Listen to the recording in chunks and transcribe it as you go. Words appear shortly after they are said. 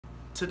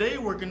Today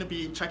we're going to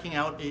be checking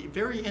out a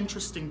very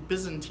interesting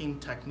Byzantine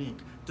technique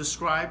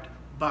described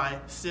by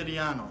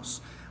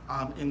Syrianus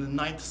in the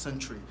 9th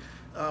century.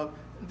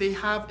 They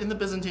have, in the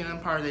Byzantine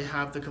Empire, they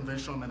have the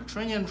conventional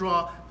Mediterranean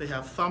draw, they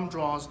have thumb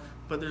draws,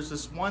 but there's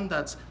this one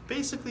that's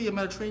basically a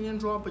Mediterranean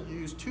draw, but you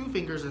use 2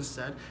 fingers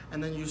instead,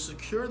 and then you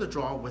secure the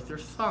draw with your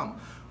thumb,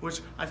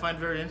 which I find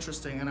very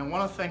interesting. And I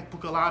want to thank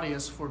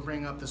Bucalarius for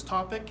bringing up this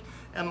topic,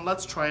 and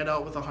let's try it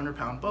out with a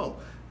 100-pound bow.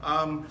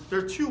 There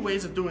are 2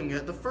 ways of doing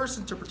it. The first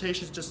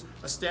interpretation is just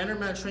a standard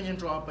Mediterranean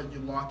draw, but you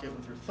lock it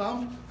with your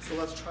thumb. So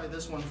let's try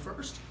this one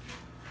first.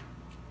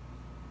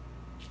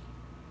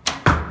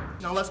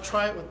 Now let's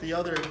try it with the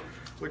other,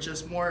 which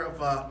is more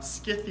of a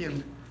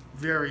Scythian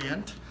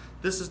variant.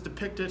 This is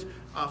depicted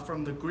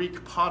from the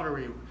Greek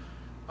pottery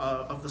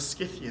of the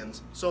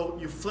Scythians. So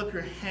you flip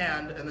your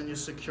hand and then you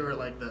secure it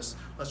like this.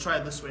 Let's try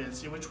it this way and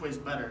see which way is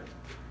better.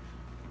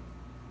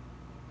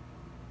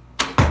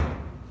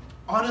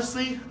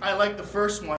 Honestly, I like the first one.